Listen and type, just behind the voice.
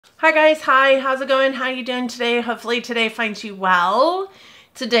Hi guys, hi, how's it going? How you doing today? Hopefully today finds you well.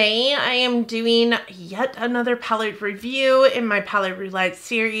 Today I am doing yet another palette review in my palette roulette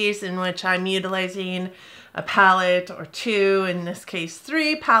series in which I'm utilizing a palette or two, in this case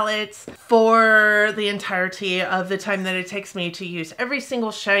 3 palettes, for the entirety of the time that it takes me to use every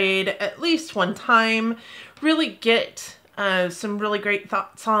single shade at least one time, really get some really great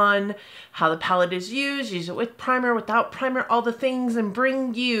thoughts on how the palette is used, use it with primer, without primer, all the things, and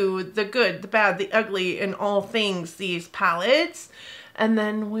bring you the good, the bad, the ugly, and all things these palettes. And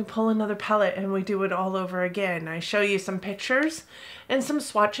then we pull another palette and we do it all over again. I show you some pictures and some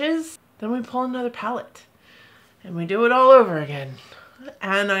swatches, then we pull another palette and we do it all over again.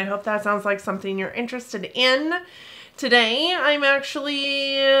 And I hope that sounds like something you're interested in. Today I'm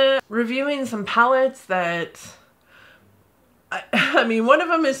actually reviewing some palettes that I mean, one of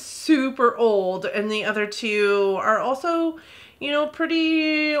them is super old and the other two are also, you know,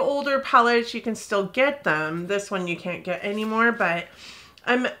 pretty older palettes. You can still get them. This one you can't get anymore, but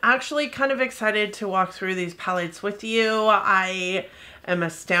I'm actually kind of excited to walk through these palettes with you. I am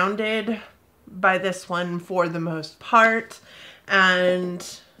astounded by this one for the most part.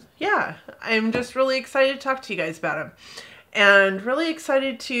 And yeah, I'm just really excited to talk to you guys about them. And really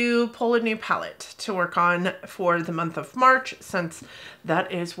excited to pull a new palette to work on for the month of March, since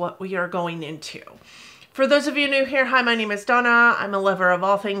that is what we are going into. For those of you new here, hi, my name is Donna. I'm a lover of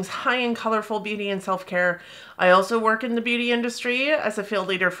all things high-end, colorful beauty and self-care. I also work in the beauty industry as a field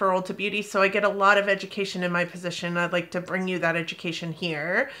leader for Ulta Beauty, so I get a lot of education in my position. I'd like to bring you that education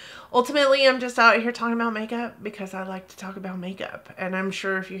here. Ultimately, I'm just out here talking about makeup because I like to talk about makeup. And I'm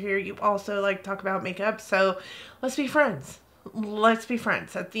sure if you're here, you also like to talk about makeup, so let's be friends. Let's be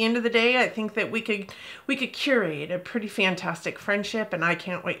friends. At the end of the day, I think that we could curate a pretty fantastic friendship, and I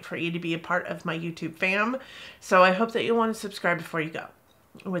can't wait for you to be a part of my YouTube fam. So I hope that you want to subscribe before you go.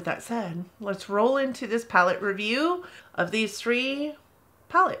 With that said, let's roll into this palette review of these 3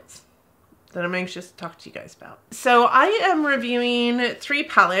 palettes that I'm anxious to talk to you guys about. So I am reviewing 3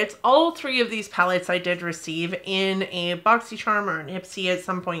 palettes. All 3 of these palettes I did receive in a BoxyCharm or an Ipsy at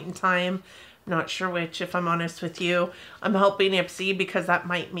some point in time. Not sure which, if I'm honest with you. I'm hoping Ipsy because that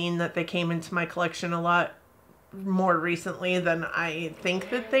might mean that they came into my collection a lot more recently than I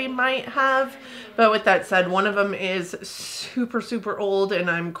think that they might have. But with that said, one of them is super, super old, and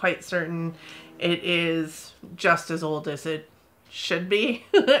I'm quite certain it is just as old as it should be.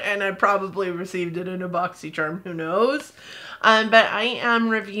 And I probably received it in a BoxyCharm, who knows. But I am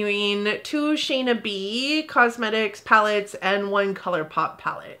reviewing 2 Shaina B Cosmetics palettes and 1 Colourpop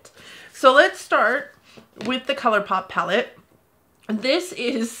palette. So let's start with the Colourpop palette. This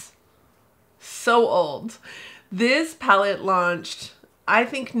is so old. This palette launched, I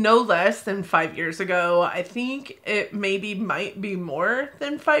think, no less than 5 years ago. I think it might be more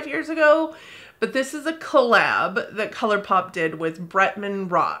than 5 years ago. But this is a collab that Colourpop did with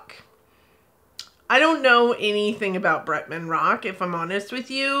Bretman Rock. I don't know anything about Bretman Rock, if I'm honest with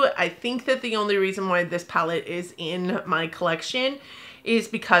you. I think that the only reason why this palette is in my collection is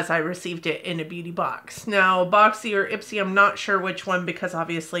because I received it in a beauty box. Now, Boxy or Ipsy, I'm not sure which one, because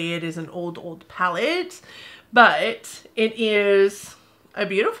obviously it is an old palette, but it is a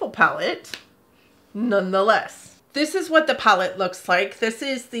beautiful palette nonetheless. This is what the palette looks like. This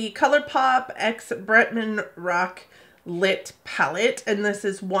is the Colourpop x Bretman Rock Lit palette, and this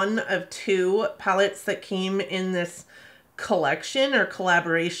is one of 2 palettes that came in this collection or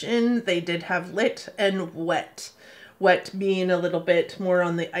collaboration. They did have Lit and Wet. Wet being a little bit more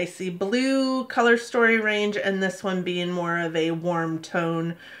on the icy blue color story range, and this one being more of a warm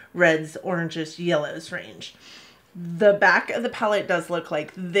tone reds, oranges, yellows range. The back of the palette does look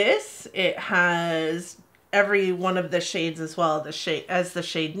like this. It has every one of the shades as well as the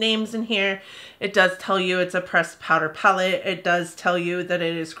shade names in here. It does tell you it's a pressed powder palette. It does tell you that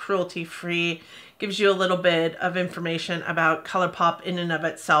it is cruelty free. Gives you a little bit of information about Colourpop in and of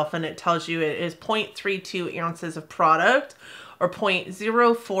itself, and it tells you it is 0.32 ounces of product or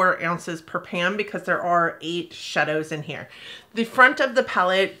 0.04 ounces per pan, because there are 8 shadows in here. The front of the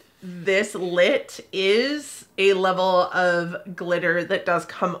palette, this Lit, is a level of glitter that does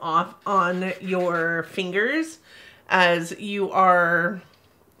come off on your fingers as you are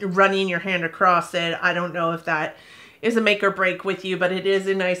running your hand across it. I don't know if that is a make or break with you, but it is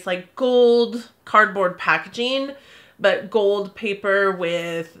a nice like gold cardboard packaging, but gold paper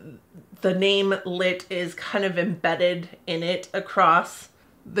with the name Lit is kind of embedded in it across.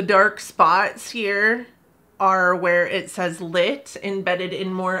 The dark spots here are where it says Lit, embedded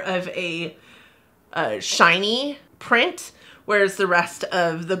in more of a shiny print, whereas the rest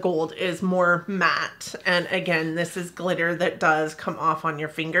of the gold is more matte. And again, this is glitter that does come off on your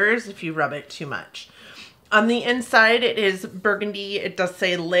fingers if you rub it too much. On the inside, it is burgundy. It does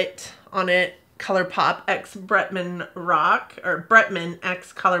say lit on it. Colourpop x Bretman Rock, or Bretman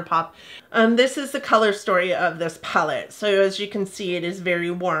x Colourpop. This is the color story of this palette. So as you can see, it is very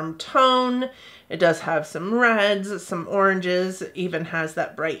warm tone. It does have some reds, some oranges, it even has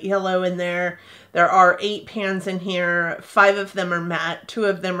that bright yellow in there. There are 8 pans in here. 5 of them are matte, 2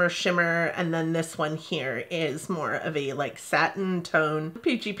 of them are shimmer, and then this one here is more of a like satin tone,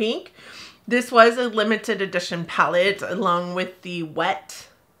 peachy pink. This was a limited edition palette along with the wet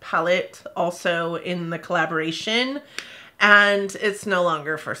palette also in the collaboration, and it's no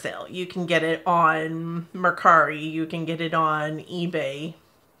longer for sale. You can get it on Mercari, you can get it on eBay,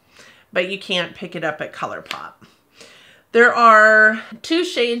 but you can't pick it up at Colourpop. There are 2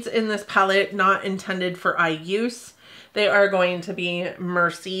 shades in this palette not intended for eye use. They are going to be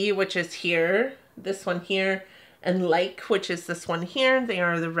Mercy, which is here, this one here, and Like, which is this one here. They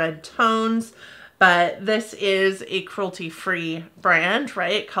are the red tones. But this is a cruelty-free brand,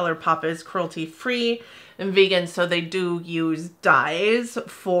 right? Colourpop is cruelty-free and vegan, so they do use dyes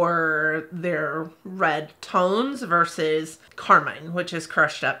for their red tones versus carmine, which is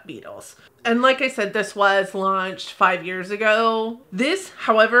crushed up beetles. And like I said, this was launched 5 years ago. This,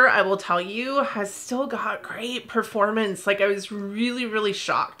 however, I will tell you, has still got great performance. Like, I was really, really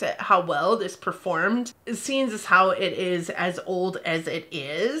shocked at how well this performed. Seeing as how it is as old as it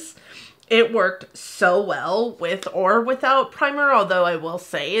is, it worked so well with or without primer, although I will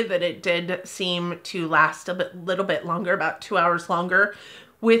say that it did seem to last a little bit longer, about 2 hours longer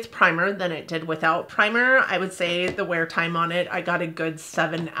with primer than it did without primer. I would say the wear time on it, I got a good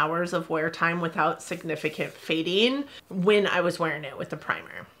 7 hours of wear time without significant fading when I was wearing it with the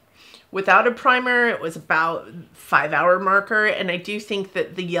primer. Without a primer, it was about 5-hour marker, and I do think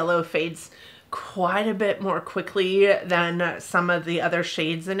that the yellow fades quite a bit more quickly than some of the other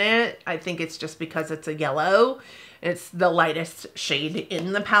shades in it. I think it's just because it's a yellow. It's the lightest shade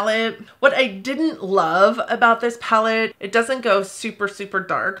in the palette. What I didn't love about this palette, it doesn't go super, super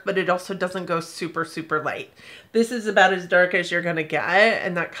dark, but it also doesn't go super, super light. This is about as dark as you're gonna get,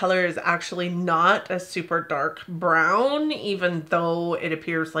 and that color is actually not a super dark brown, even though it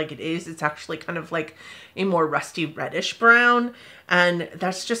appears like it is. It's actually kind of like a more rusty reddish brown, and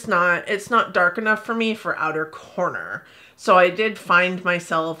that's just not, it's not dark enough for me for outer corner. So I did find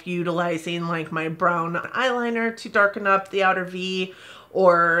myself utilizing like my brown eyeliner to darken up the outer V,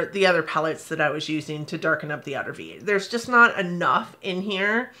 or the other palettes that I was using to darken up the outer V. There's just not enough in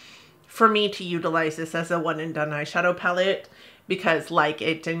here for me to utilize this as a one and done eyeshadow palette, because like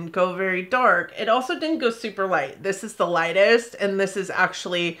it didn't go very dark. It also didn't go super light. This is the lightest, and this is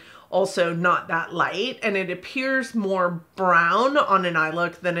actually also not that light, and it appears more brown on an eye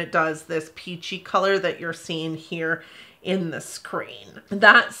look than it does this peachy color that you're seeing here in the screen.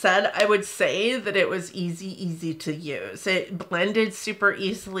 That said, I would say that it was easy to use. It blended super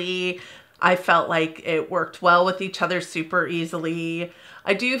easily. I felt like it worked well with each other super easily.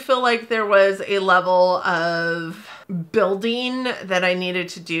 I do feel like there was a level of building that I needed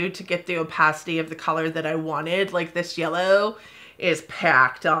to do to get the opacity of the color that I wanted. Like this yellow is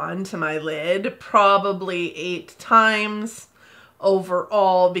packed onto my lid probably 8 times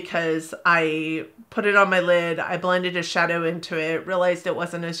overall, because I put it on my lid, I blended a shadow into it, realized it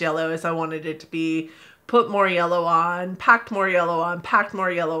wasn't as yellow as I wanted it to be, put more yellow on, packed more yellow on, packed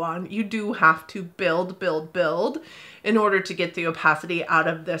more yellow on. You do have to build in order to get the opacity out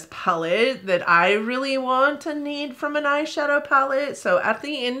of this palette that I really want and need from an eyeshadow palette. So at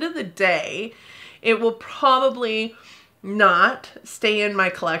the end of the day, it will probably not stay in my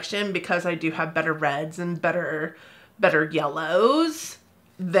collection because I do have better reds and better yellows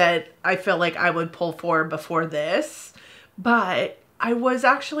that I feel like I would pull for before this. But I was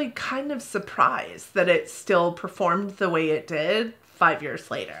actually kind of surprised that it still performed the way it did 5 years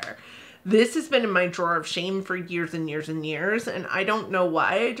later. This has been in my drawer of shame for years and years and years, and I don't know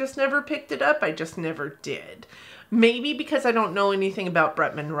why I just never picked it up. I just never did. Maybe because I don't know anything about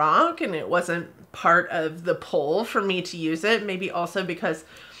Bretman Rock and it wasn't part of the pull for me to use it. Maybe also because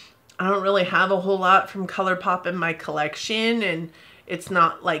I don't really have a whole lot from Colourpop in my collection, and it's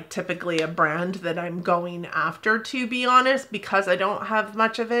not like typically a brand that I'm going after, to be honest. Because I don't have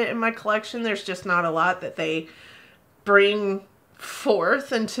much of it in my collection, there's just not a lot that they bring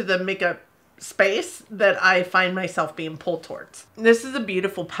forth into the makeup space that I find myself being pulled towards. This is a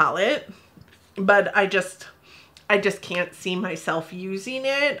beautiful palette, but I just can't see myself using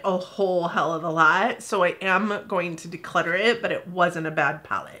it a whole hell of a lot. So I am going to declutter it, but it wasn't a bad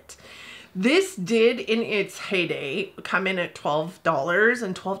palette. This did, in its heyday, come in at $12,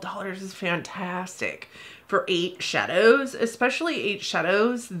 and $12 is fantastic for 8 shadows, especially 8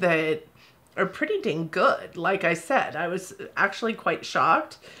 shadows that are pretty dang good. Like I said, I was actually quite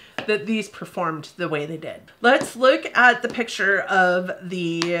shocked that these performed the way they did. Let's look at the picture of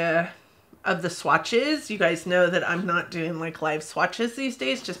the swatches. You guys know that I'm not doing like live swatches these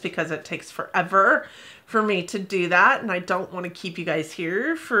days just because it takes forever for me to do that, and I don't want to keep you guys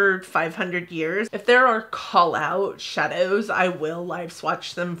here for 500 years. If there are call out shadows, I will live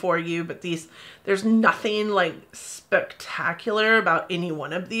swatch them for you, but there's nothing like spectacular about any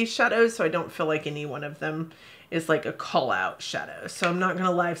one of these shadows, so I don't feel like any one of them is like a call out shadow, so I'm not going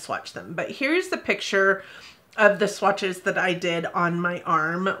to live swatch them. But here's the picture of the swatches that I did on my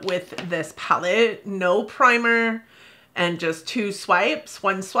arm with this palette. No primer, and just 2 swipes,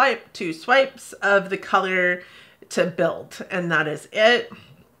 1 swipe, 2 swipes of the color to build, and that is it.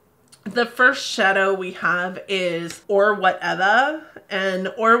 The first shadow we have is Or Whatever,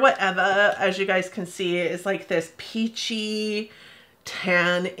 and Or Whatever, as you guys can see, is like this peachy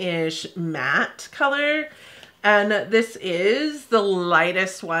tan-ish matte color. And this is the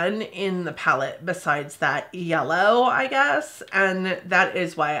lightest one in the palette besides that yellow, I guess. And that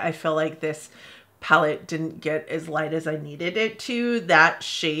is why I feel like this palette didn't get as light as I needed it to. That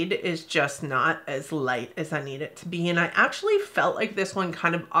shade is just not as light as I need it to be. And I actually felt like this one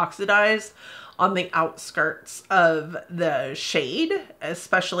kind of oxidized on the outskirts of the shade,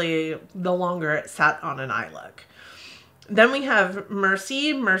 especially the longer it sat on an eye look. Then we have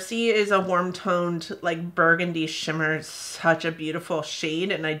Mercy. Mercy is a warm toned like burgundy shimmer, such a beautiful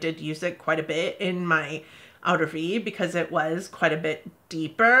shade, and I did use it quite a bit in my outer V because it was quite a bit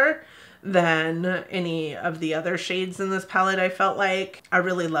deeper than any of the other shades in this palette. I felt like I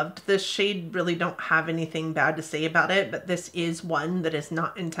really loved this shade, really don't have anything bad to say about it, but this is one that is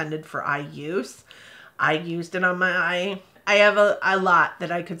not intended for eye use. I used it on my eye. I have a lot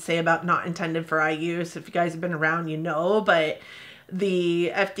that I could say about not intended for eye use. If you guys have been around, you know, but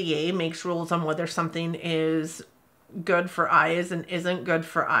the FDA makes rules on whether something is good for eyes and isn't good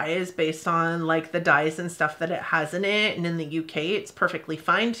for eyes based on like the dyes and stuff that it has in it. And in the UK, it's perfectly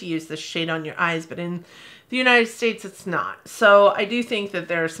fine to use this shade on your eyes, but in the United States, it's not. So I do think that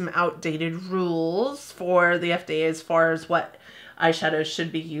there are some outdated rules for the FDA as far as what eyeshadows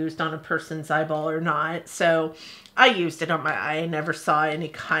should be used on a person's eyeball or not. So I used it on my eye. I never saw any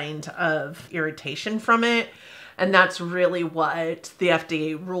kind of irritation from it. And that's really what the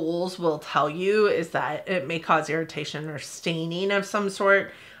FDA rules will tell you, is that it may cause irritation or staining of some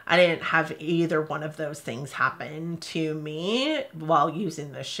sort. I didn't have either one of those things happen to me while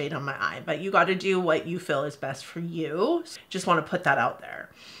using this shade on my eye, but you got to do what you feel is best for you. Just want to put that out there.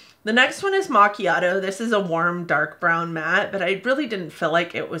 The next one is Macchiato. This is a warm dark brown matte, but I really didn't feel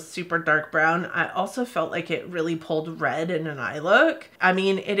like it was super dark brown. I also felt like it really pulled red in an eye look. I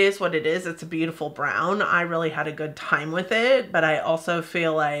mean, it is what it is. It's a beautiful brown. I really had a good time with it, but I also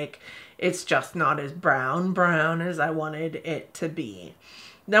feel like it's just not as brown as I wanted it to be.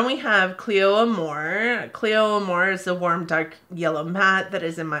 Then we have Cleo Amore. Cleo Amore is a warm dark yellow matte that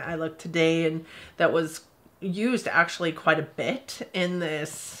is in my eye look today, and that was used actually quite a bit in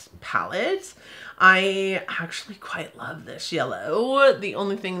this palette. I actually quite love this yellow. The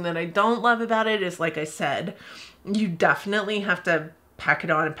only thing that I don't love about it is, like I said, you definitely have to pack it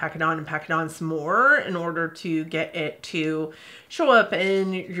on and pack it on and pack it on some more in order to get it to show up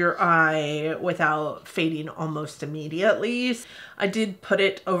in your eye without fading almost immediately. I did put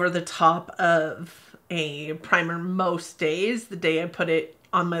it over the top of a primer most days. The day I put it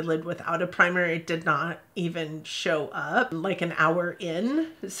on my lid without a primer, it did not even show up like an hour in.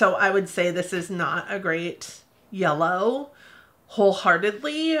 So I would say this is not a great yellow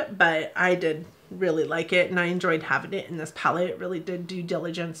wholeheartedly, but I did really like it and I enjoyed having it in this palette. It really did due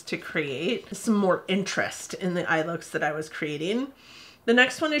diligence to create some more interest in the eye looks that I was creating. The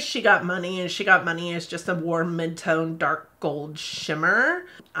next one is She Got Money, and She Got Money is just a warm mid-tone dark gold shimmer.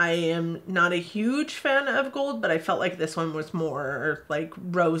 I am not a huge fan of gold, but I felt like this one was more like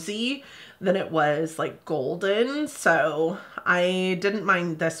rosy than it was like golden. So I didn't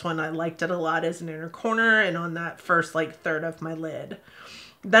mind this one. I liked it a lot as an inner corner and on that first like third of my lid.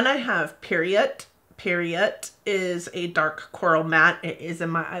 Then I have Period. Period is a dark coral matte. It is in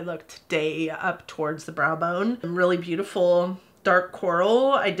my eye look today up towards the brow bone. Really beautiful dark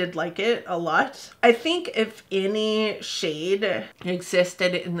coral. I did like it a lot. I think if any shade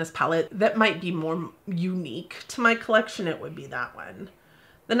existed in this palette that might be more unique to my collection, it would be that one.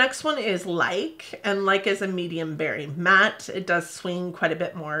 The next one is Like, and Like is a medium berry matte. It does swing quite a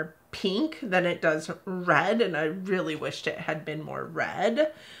bit more pink than it does red, and I really wished it had been more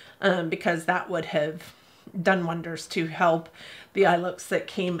red. because that would have done wonders to help the eye looks that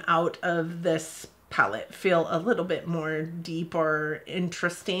came out of this palette feel a little bit more deep or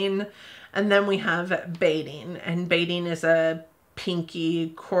interesting. And then we have Baiting, and Baiting is a pinky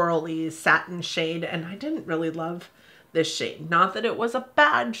corally satin shade, and I didn't really love this shade. Not that it was a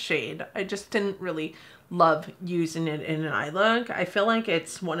bad shade, I just didn't really love using it in an eye look. I feel like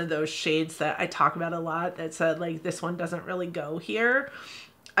it's one of those shades that I talk about a lot that said like this one doesn't really go here.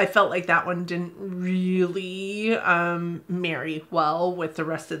 I felt like that one didn't really marry well with the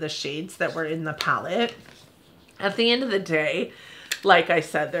rest of the shades that were in the palette. At the end of the day, like I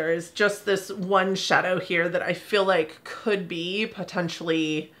said, there is just this one shadow here that I feel like could be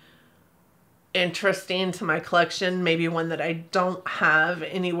potentially interesting to my collection, maybe one that I don't have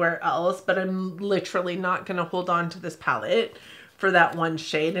anywhere else, but I'm literally not going to hold on to this palette for that one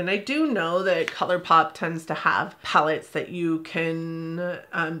shade. And I do know that Colourpop tends to have palettes that you can,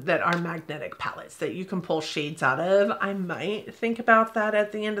 that are magnetic palettes that you can pull shades out of. I might think about that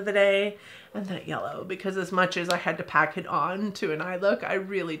at the end of the day. And that yellow, because as much as I had to pack it on to an eye look, I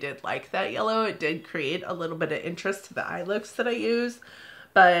really did like that yellow. It did create a little bit of interest to the eye looks that I use,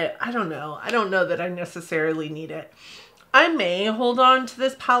 but I don't know. I don't know that I necessarily need it. I may hold on to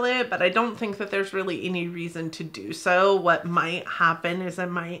this palette, but I don't think that there's really any reason to do so. What might happen is I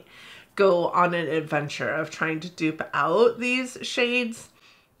might go on an adventure of trying to dupe out these shades.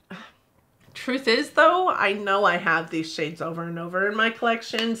 Truth is though, I know I have these shades over and over in my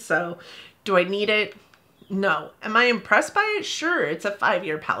collection, so do I need it? No. Am I impressed by it? Sure. It's a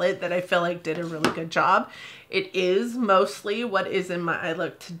 5-year palette that I feel like did a really good job. It is mostly what is in my eye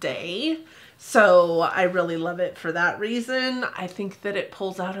look today, so I really love it for that reason. I think that it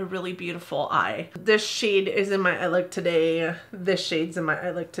pulls out a really beautiful eye. This shade is in my eye look today. This shade's in my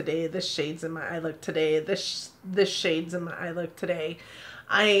eye look today. This shade's in my eye look today. This shade's in my eye look today.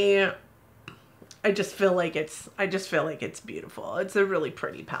 I just feel like it's beautiful. It's a really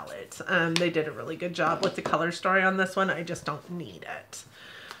pretty palette. They did a really good job with the color story on this one. I just don't need it.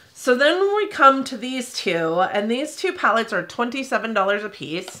 So then we come to these two, and these two palettes are $27 a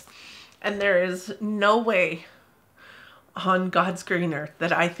piece. And there is no way on God's green earth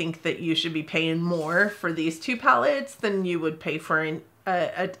that I think that you should be paying more for these two palettes than you would pay for an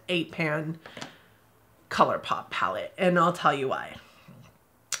 8-pan Colourpop palette. And I'll tell you why.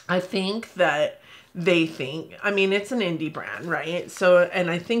 I think that I mean, it's an indie brand, right? So,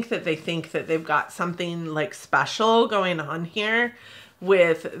 and I think that they think that they've got something like special going on here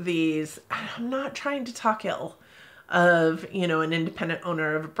with these. I'm not trying to talk ill of, you know, an independent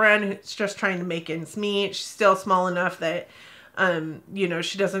owner of a brand who's just trying to make ends meet. She's still small enough that, you know,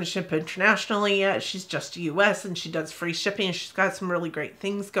 she doesn't ship internationally yet. She's just US and she does free shipping. She's got some really great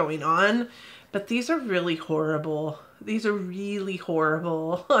things going on, but these are really horrible. These are really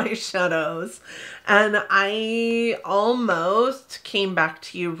horrible eyeshadows. And I almost came back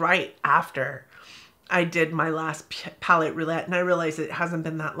to you right after I did my last palette roulette, and I realized it hasn't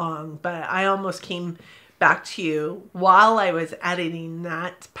been that long, but I almost came back to you while I was editing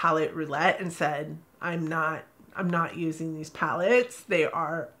that palette roulette and said, I'm not using these palettes. They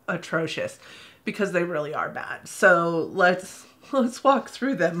are atrocious, because they really are bad. So let's walk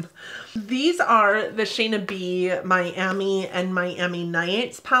through them. These are the Shaina B Miami and Miami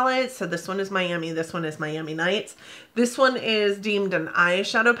Nights palettes. So this one is Miami, this one is Miami Nights. This one is deemed an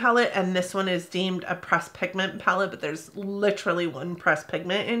eyeshadow palette, and this one is deemed a pressed pigment palette, but there's literally one pressed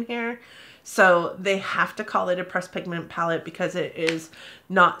pigment in here. So they have to call it a pressed pigment palette because it is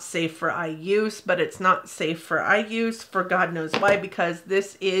not safe for eye use, but it's not safe for eye use for God knows why, because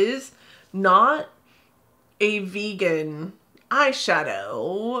this is not a vegan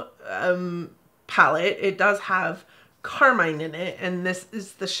eyeshadow palette. It does have carmine in it, and this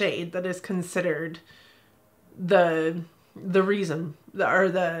is the shade that is considered the reason, or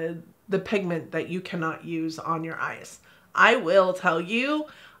the pigment that you cannot use on your eyes. I will tell you,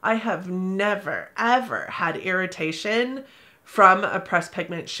 I have never ever had irritation from a pressed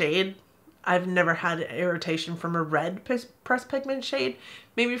pigment shade. I've never had irritation from a red pressed pigment shade,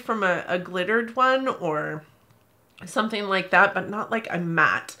 maybe from a glittered one or something like that, but not like a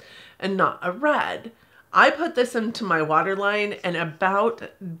matte and not a red. I put this into my waterline and about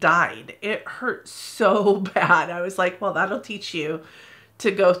died. It hurt so bad. I was like, well, that'll teach you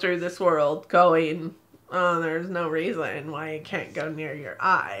to go through this world going, Oh, there's no reason why it can't go near your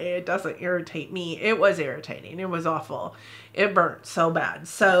eye. It doesn't irritate me. It was irritating. It was awful. It burnt so bad.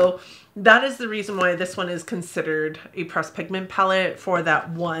 So that is the reason why this one is considered a pressed pigment palette for that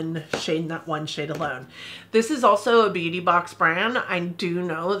one shade, that one shade alone. This is also a beauty box brand. I do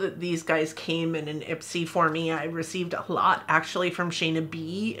know that these guys came in an Ipsy for me. I received a lot actually from Shaina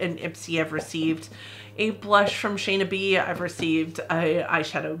B and Ipsy. I've received a blush from Shaina B. I've received a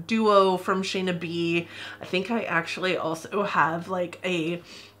eyeshadow duo from Shaina B. I think I actually also have like a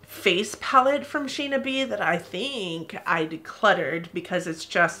face palette from Shaina B that I think I decluttered because it's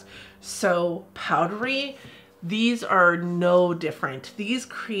just so powdery. These are no different. These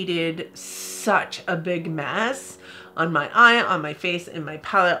created such a big mess on my eye, on my face, in my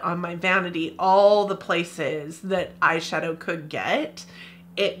palette, on my vanity, all the places that eyeshadow could get.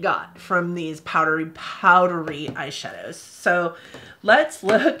 It got from these powdery eyeshadows. So let's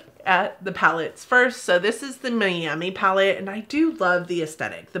look at the palettes first. So this is the Miami palette, and I do love the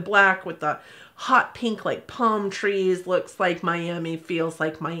aesthetic. The black with the hot pink like palm trees looks like Miami, feels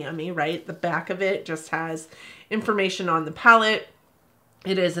like Miami, right? The back of it just has information on the palette.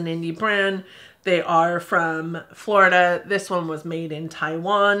 It is an indie brand. They are from Florida. This one was made in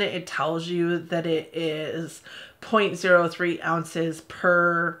Taiwan. It tells you that it is 0.03 ounces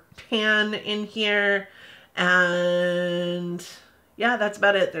per pan in here. And yeah, that's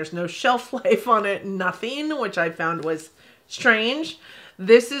about it. There's no shelf life on it, nothing, which I found was strange.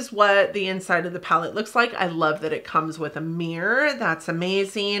 This is what the inside of the palette looks like. I love that it comes with a mirror. That's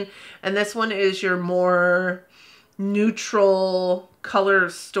amazing. And this one is your more neutral color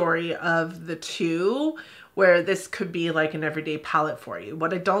story of the two, where this could be like an everyday palette for you.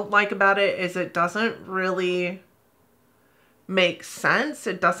 What I don't like about it is it doesn't really make sense.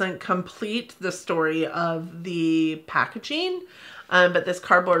 It doesn't complete the story of the packaging. But this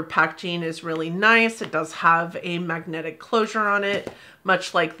cardboard packaging is really nice. It does have a magnetic closure on it,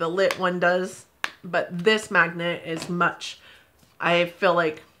 much like the lit one does. But this magnet is much, I feel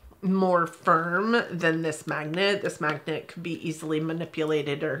like, more firm than this magnet. This magnet could be easily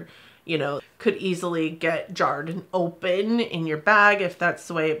manipulated, or, you know, could easily get jarred and open in your bag if that's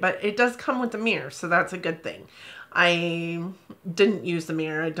the way. But it does come with a mirror, so that's a good thing. I didn't use the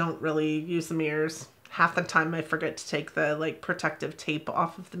mirror. I don't really use the mirrors. Half the time I forget to take the like protective tape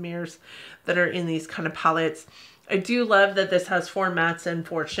off of the mirrors that are in these kind of palettes. I do love that this has 4 mattes and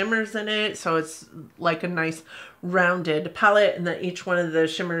 4 shimmers in it. So it's like a nice rounded palette, and that each one of the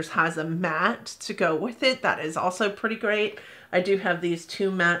shimmers has a matte to go with it. That is also pretty great. I do have these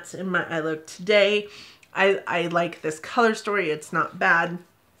 2 mattes in my eye look today. I like this color story. It's not bad.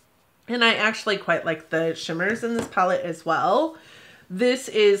 And I actually quite like the shimmers in this palette as well. This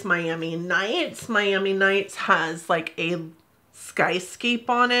is Miami Nights. Miami Nights has like a skyscape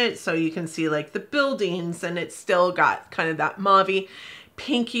on it, so you can see like the buildings, and it's still got kind of that mauvey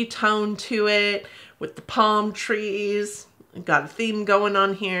pinky tone to it with the palm trees. Got a theme going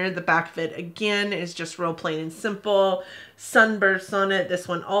on here. The back of it again is just real plain and simple. Sunbursts on it. This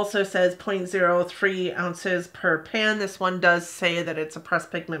one also says 0.03 ounces per pan. This one does say that it's a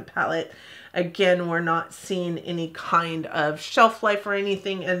pressed pigment palette. Again, we're not seeing any kind of shelf life or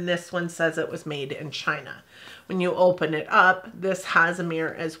anything, and this one says it was made in China. When you open it up, this has a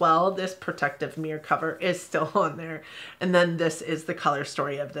mirror as well. This protective mirror cover is still on there. And then this is the color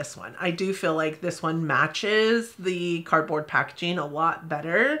story of this one. I do feel like this one matches the cardboard packaging a lot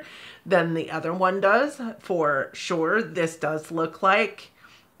better than the other one does, for sure. This does look like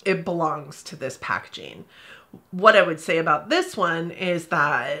it belongs to this packaging. What I would say about this one is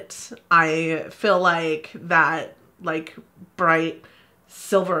that I feel like that like bright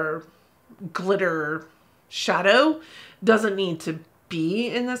silver glitter shadow doesn't need to be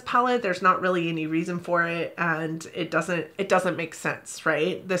in this palette. There's not really any reason for it, and it doesn't make sense,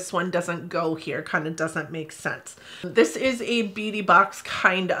 right? This one doesn't go here, kind of doesn't make sense. This is a beauty box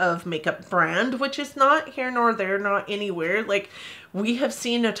kind of makeup brand, which is not here nor there, not anywhere. Like, we have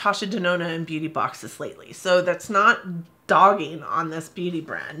seen Natasha Denona in beauty boxes lately, so that's not dogging on this beauty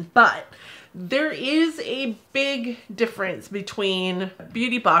brand, but there is a big difference between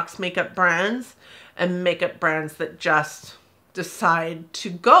beauty box makeup brands and makeup brands that just decide to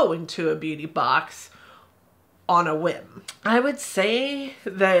go into a beauty box on a whim. I would say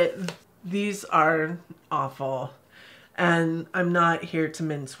that these are awful, and I'm not here to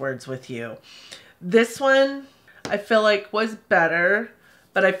mince words with you. This one I feel like was better,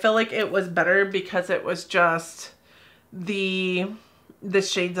 but I feel like it was better because it was just the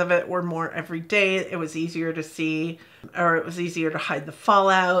shades of it were more everyday. It was easier to see, or it was easier to hide the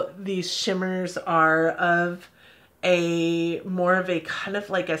fallout. These shimmers are of more of a kind of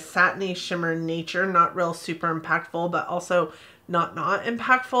like a satiny shimmer nature, not real super impactful, but also not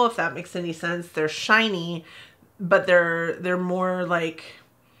impactful, if that makes any sense. They're shiny, but they're more like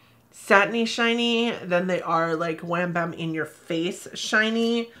satiny shiny than they are like wham bam in your face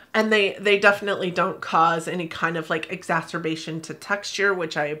shiny. And they definitely don't cause any kind of like exacerbation to texture,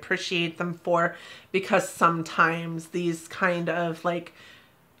 which I appreciate them for, because sometimes these kind of like,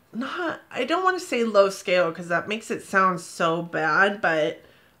 I don't want to say low scale because that makes it sound so bad, but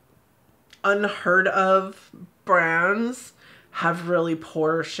unheard of brands have really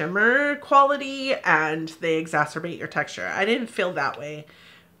poor shimmer quality and they exacerbate your texture. I didn't feel that way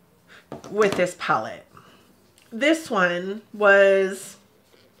with this palette. This one was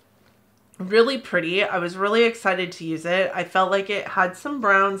really pretty. I was really excited to use it. I felt like it had some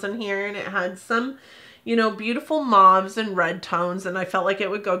browns in here and it had some, you know, beautiful mauves and red tones, and I felt like it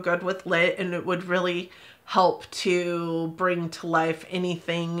would go good with lit and it would really help to bring to life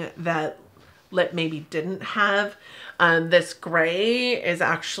anything that lit maybe didn't have. This gray is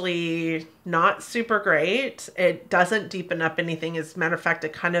actually not super great. It doesn't deepen up anything. As a matter of fact,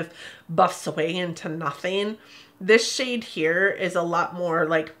 it kind of buffs away into nothing. This shade here is a lot more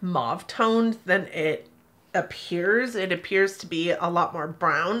like mauve toned than it appears. It appears to be a lot more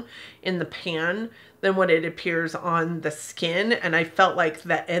brown in the pan than what it appears on the skin. And I felt like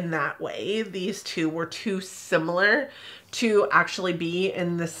that in that way, these two were too similar to actually be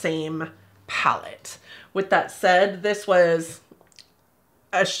in the same palette. With that said, this was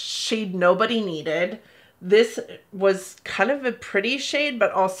a shade nobody needed. This was kind of a pretty shade,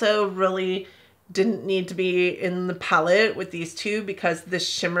 but also really didn't need to be in the palette with these two, because this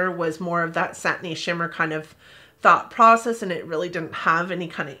shimmer was more of that satiny shimmer kind of thought process, and it really didn't have any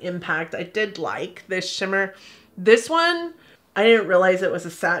kind of impact. I did like this shimmer. This one, I didn't realize it was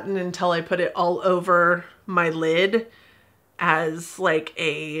a satin until I put it all over my lid as like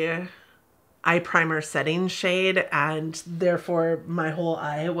a eye primer setting shade, and therefore my whole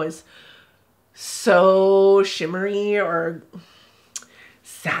eye was so shimmery or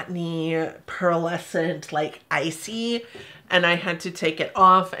satiny, pearlescent, like icy, and I had to take it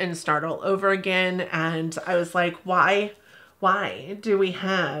off and start all over again. And I was like, why do we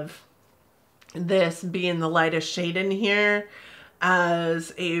have this being the lightest shade in here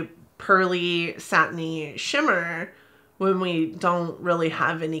as a pearly satiny shimmer when we don't really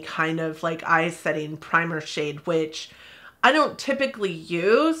have any kind of like eye setting primer shade, which I don't typically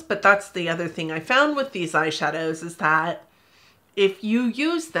use. But that's the other thing I found with these eyeshadows, is that if you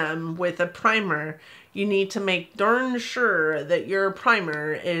use them with a primer, you need to make darn sure that your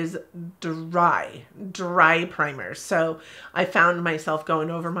primer is dry primer. So I found myself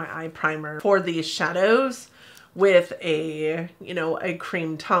going over my eye primer for these shadows with a, you know, a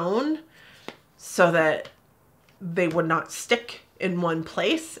cream tone, so that they would not stick in one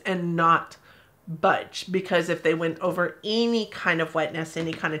place and not budge. Because if they went over any kind of wetness,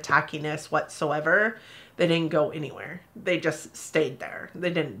 any kind of tackiness whatsoever, they didn't go anywhere. They just stayed there. They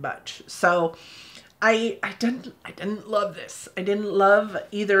didn't budge. So I didn't love this. I didn't love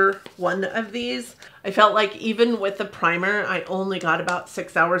either one of these. I felt like even with the primer, I only got about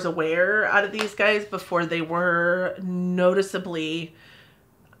 6 hours of wear out of these guys before they were noticeably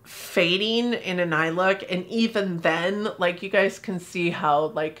fading in an eye look. And even then, like, you guys can see how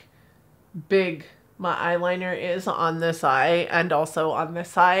like big my eyeliner is on this eye and also on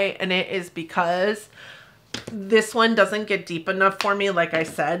this eye, and it is because this one doesn't get deep enough for me, like I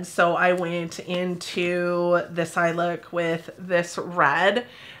said. So I went into this eye look with this red,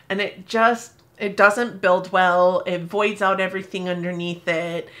 and it doesn't build well. It voids out everything underneath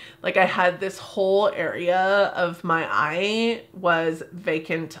it. Like, I had this whole area of my eye was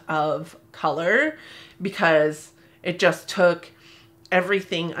vacant of color because it just took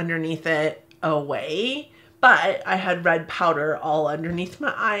everything underneath it away. But I had red powder all underneath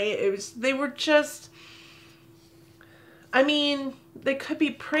my eye. They were just, I mean, they could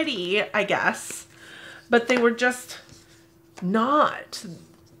be pretty, I guess, but they were just not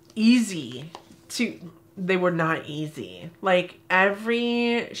easy they were not easy. Like,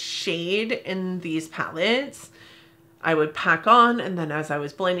 every shade in these palettes I would pack on, and then as I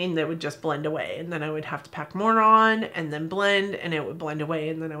was blending, they would just blend away, and then I would have to pack more on and then blend, and it would blend away,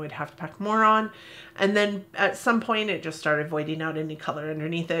 and then I would have to pack more on, and then at some point it just started voiding out any color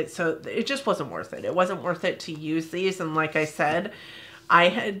underneath it. So it just wasn't worth it. It wasn't worth it to use these. And like I said, I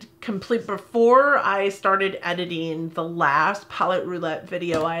had before I started editing the last palette roulette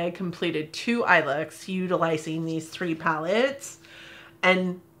video, I had completed 2 eye looks utilizing these 3 palettes,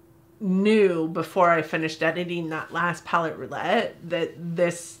 and knew before I finished editing that last palette roulette that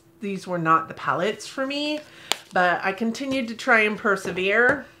this these were not the palettes for me, but I continued to try and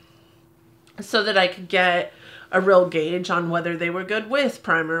persevere so that I could get a real gauge on whether they were good with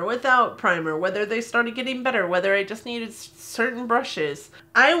primer, without primer, whether they started getting better, whether I just needed certain brushes.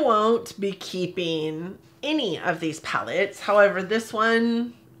 I won't be keeping any of these palettes. However, this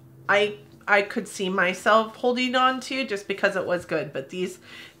one I could see myself holding on to just because it was good, but these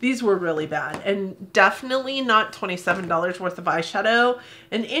were really bad and definitely not $27 worth of eyeshadow.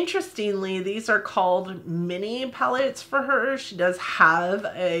 And interestingly, these are called mini palettes for her. She does have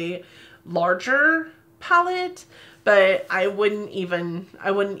a larger palette, but I wouldn't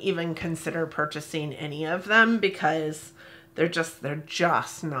even consider purchasing any of them because they're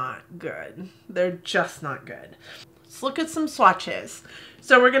just not good. They're just not good. Let's look at some swatches.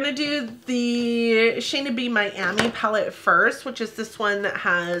 So we're gonna do the Shaina B Miami palette first, which is this one that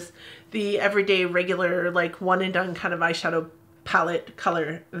has the everyday regular like one and done kind of eyeshadow palette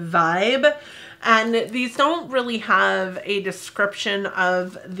color vibe. And these don't really have a description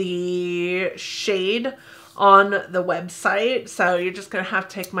of the shade on the website, so you're just gonna have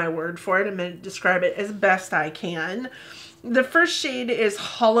to take my word for it. I'm gonna describe it as best I can. The first shade is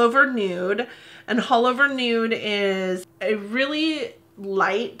Hollover Nude, and Hollover Nude is a really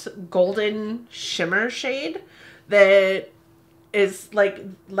light golden shimmer shade that is like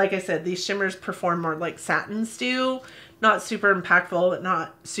I said, these shimmers perform more like satins do. Not super impactful, but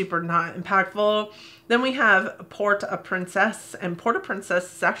not super not impactful. Then we have Port-a-Princess, and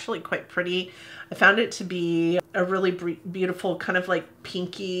Port-a-Princess is actually quite pretty. I found it to be a really beautiful kind of like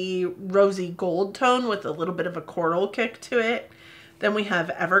pinky rosy gold tone with a little bit of a coral kick to it. Then we have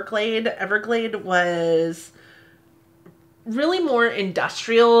Everglade. Everglade was really more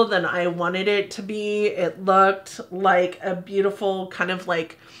industrial than I wanted it to be. It looked like a beautiful kind of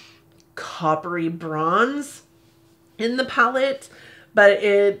like coppery bronze in the palette, but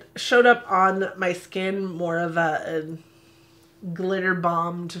it showed up on my skin more of a glitter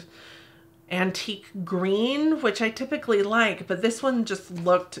bombed antique green, which I typically like, but this one just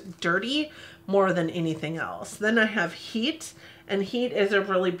looked dirty more than anything else. Then I have Heat, and Heat is a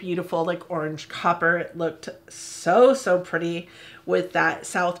really beautiful like orange copper. It looked so pretty with that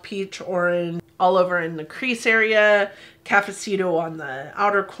South Peach orange all over in the crease area, Cafecito on the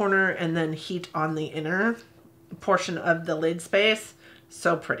outer corner, and then Heat on the inner portion of the lid space.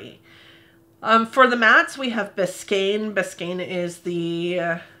 So pretty. For the mattes, we have Biscayne. Biscayne is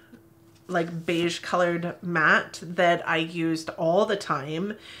the like beige colored matte that I used all the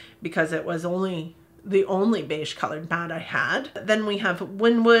time because it was the only beige colored matte I had. Then we have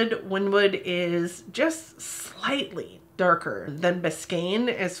Winwood. Winwood is just slightly darker than Biscayne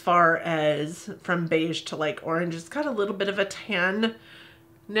as far as from beige to like orange. It's got a little bit of a tanness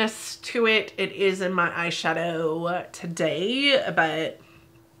to it. It is in my eyeshadow today, but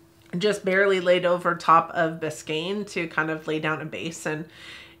just barely laid over top of Biscayne to kind of lay down a base, and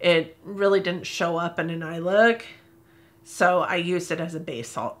it really didn't show up in an eye look. So I used it as a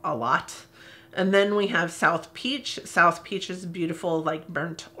base a lot. And then we have South Peach. South Peach is beautiful, like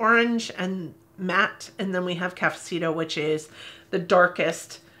burnt orange and matte. And then we have Cafecito, which is the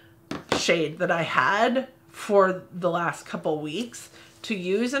darkest shade that I had for the last couple weeks to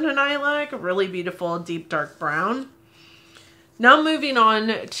use in an eye look. Really beautiful, deep dark brown. Now moving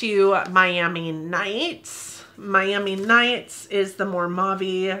on to Miami Nights. Miami Nights is the more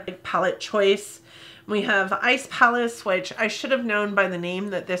mauve palette choice. We have Ice Palace, which I should have known by the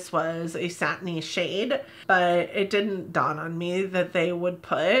name that this was a satiny shade, but it didn't dawn on me that they would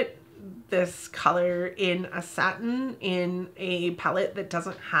put this color in a satin in a palette that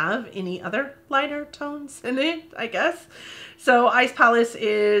doesn't have any other lighter tones in it, I guess. So Ice Palace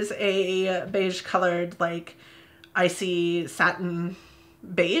is a beige colored, like icy satin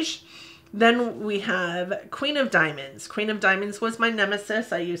beige. Then we have Queen of Diamonds. Queen of Diamonds was my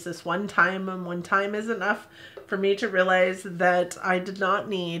nemesis. I used this one time, and one time is enough for me to realize that I did not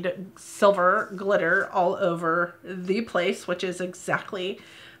need silver glitter all over the place, which is exactly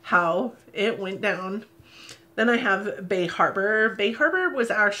how it went down. Then I have Bay Harbor. Bay Harbor was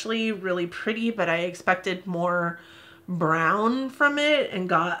actually really pretty, but I expected more brown from it and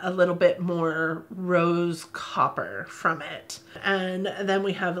got a little bit more rose copper from it. And then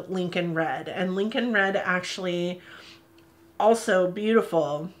we have Lincoln Red, and Lincoln Red actually also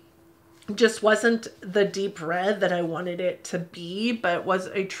beautiful. Just wasn't the deep red that I wanted it to be, but was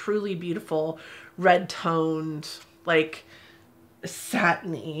a truly beautiful red toned, like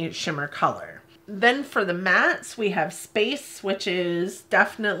satiny shimmer color. Then for the mattes, we have Space, which is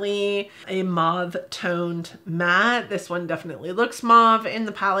definitely a mauve toned matte. This one definitely looks mauve in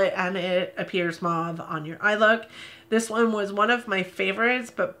the palette and it appears mauve on your eye look. This one was one of my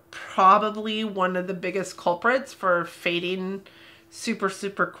favorites, but probably one of the biggest culprits for fading super,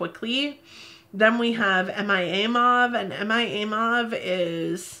 super quickly. Then we have MIA Mauve, and MIA Mauve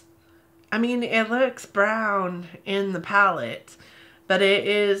is, I mean, it looks brown in the palette, but it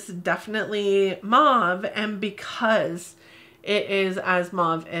is definitely mauve, and because it is as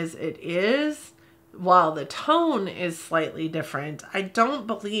mauve as it is, while the tone is slightly different, I don't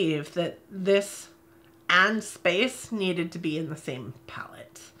believe that this and Space needed to be in the same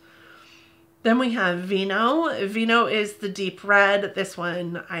palette. Then we have Vino. Vino is the deep red. This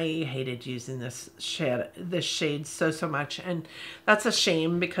one, I hated using this shade so much, and that's a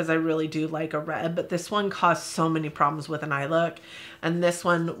shame because I really do like a red, but this one caused so many problems with an eye look, and this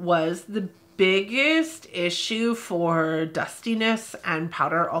one was the biggest issue for dustiness and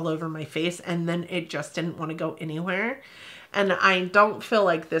powder all over my face, and then it just didn't want to go anywhere. And I don't feel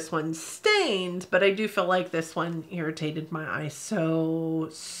like this one stained, but I do feel like this one irritated my eye so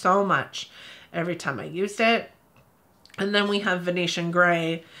much every time I used it. And then we have Venetian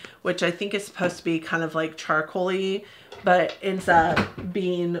Gray, which I think is supposed to be kind of like charcoal-y, but ends up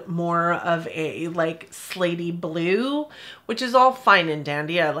being more of a like slatey blue, which is all fine and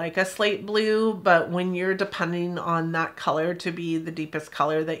dandy. I like a slate blue, but when you're depending on that color to be the deepest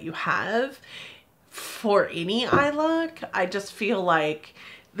color that you have for any eye look, I just feel like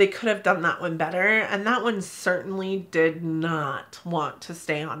they could have done that one better, and that one certainly did not want to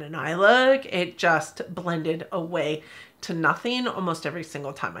stay on an eye look. It just blended away to nothing almost every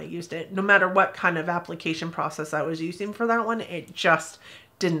single time I used it. No matter what kind of application process I was using for that one, it just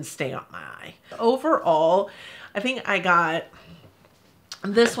didn't stay on my eye. Overall, I think I got,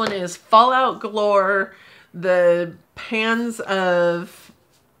 this one is Fallout Galore. The pans of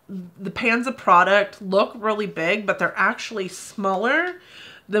product look really big, but they're actually smaller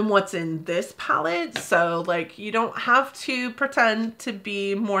than what's in this palette. So like, you don't have to pretend to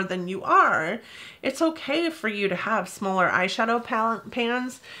be more than you are. It's okay for you to have smaller eyeshadow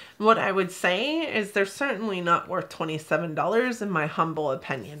pans. What I would say is they're certainly not worth $27 in my humble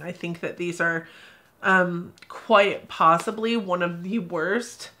opinion. I think that these are quite possibly one of the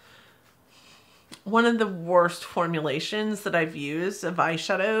worst formulations that I've used of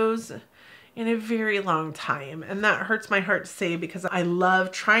eyeshadows in a very long time, and that hurts my heart to say because I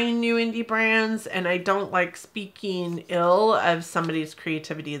love trying new indie brands, and I don't like speaking ill of somebody's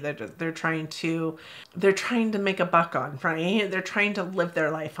creativity that they're trying to make a buck on, right? They're trying to live their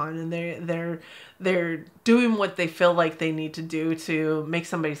life on, and they're doing what they feel like they need to do to make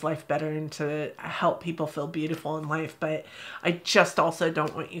somebody's life better and to help people feel beautiful in life. But I just also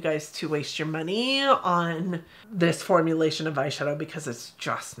don't want you guys to waste your money on this formulation of eyeshadow because it's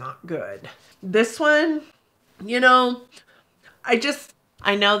just not good. This one, you know,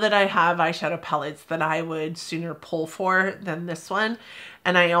 I know that I have eyeshadow palettes that I would sooner pull for than this one.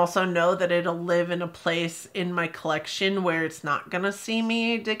 And I also know that it'll live in a place in my collection where it's not going to see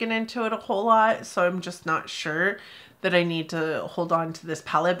me digging into it a whole lot. So I'm just not sure that I need to hold on to this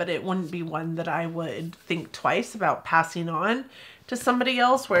palette, but it wouldn't be one that I would think twice about passing on to somebody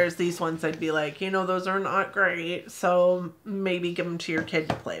else. Whereas these ones, I'd be like, you know, those are not great. So maybe give them to your kid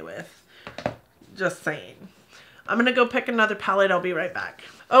to play with. Just saying. I'm going to go pick another palette. I'll be right back.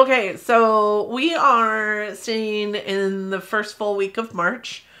 Okay, so we are sitting in the first full week of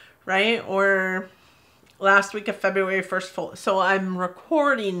March, right? Or last week of February, first full. So I'm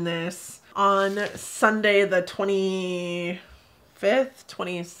recording this on Sunday, the 25th,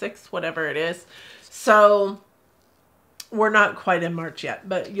 26th, whatever it is. So we're not quite in March yet,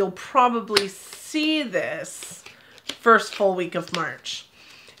 but you'll probably see this first full week of March.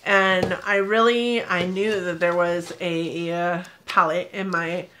 And I knew that there was a palette in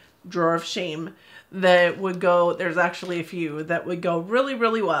my drawer of shame that would go, there's actually a few that would go really,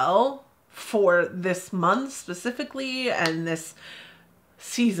 really well for this month specifically and this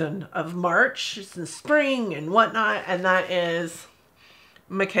season of March and spring and whatnot. And that is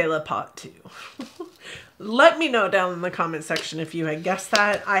Michaela Pot 2. Let me know down in the comment section if you had guessed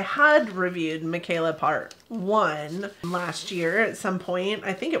that. I had reviewed Michaela Part 1 last year at some point.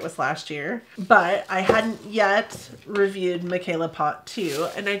 I think it was last year. But I hadn't yet reviewed Michaela Pot 2.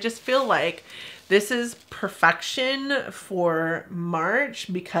 And I just feel like this is perfection for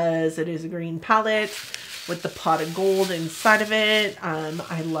March because it is a green palette with the pot of gold inside of it.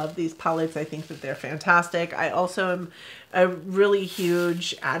 I love these palettes. I think that they're fantastic. I also am a really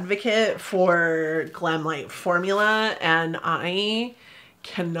huge advocate for Glamlite formula, and I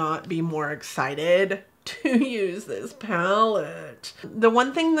cannot be more excited to use this palette. The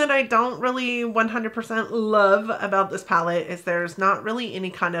one thing that I don't really 100% love about this palette is there's not really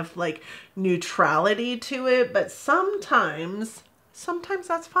any kind of like neutrality to it, but sometimes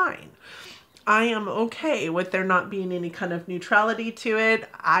that's fine. I am okay with there not being any kind of neutrality to it.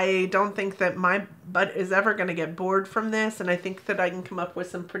 I don't think that my butt is ever going to get bored from this, and I think that I can come up with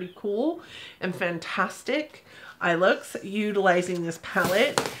some pretty cool and fantastic eye looks utilizing this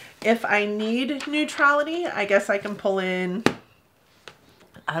palette. If I need neutrality, I guess I can pull in,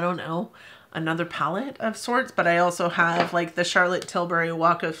 I don't know, another palette of sorts, but I also have like the Charlotte Tilbury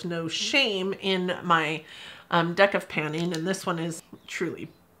Walk of No Shame in my deck of panning, and this one is truly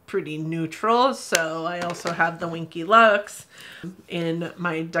pretty neutral. So I also have the Winky Lux in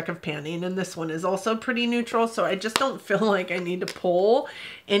my deck of panning, and this one is also pretty neutral. So I just don't feel like I need to pull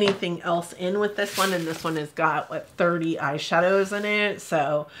anything else in with this one. And this one has got what, 30 eyeshadows in it.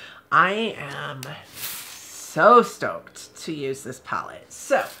 So I am so stoked to use this palette.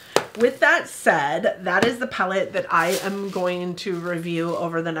 So with that said, that is the palette that I am going to review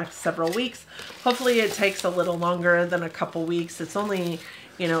over the next several weeks. Hopefully it takes a little longer than a couple weeks. It's only,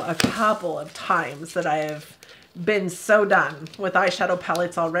 you know, a couple of times that I have been so done with eyeshadow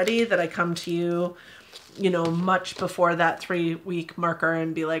palettes already that I come to you, you know, much before that 3-week marker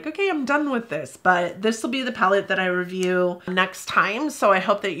and be like, okay, I'm done with this. But this will be the palette that I review next time. So I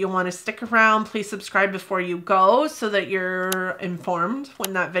hope that you want to stick around. Please subscribe before you go so that you're informed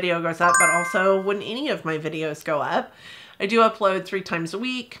when that video goes up, but also when any of my videos go up. I do upload 3 times a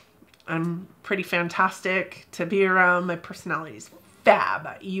week. I'm pretty fantastic to be around. My personality is fab.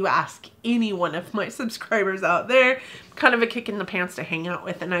 You ask any one of my subscribers out there, kind of a kick in the pants to hang out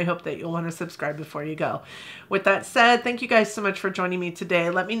with, and I hope that you'll want to subscribe before you go. With that said, thank you guys so much for joining me today.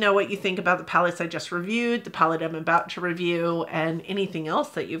 Let me know what you think about the palettes I just reviewed, the palette I'm about to review, and anything else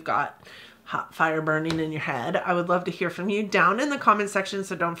that you've got hot fire burning in your head. I would love to hear from you down in the comment section,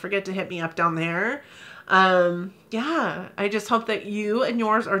 so don't forget to hit me up down there. Yeah, I just hope that you and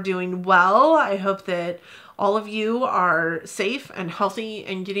yours are doing well. I hope that all of you are safe and healthy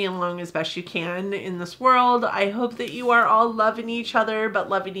and getting along as best you can in this world. I hope that you are all loving each other, but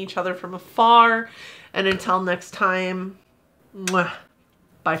loving each other from afar. And until next time, mwah,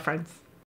 bye friends.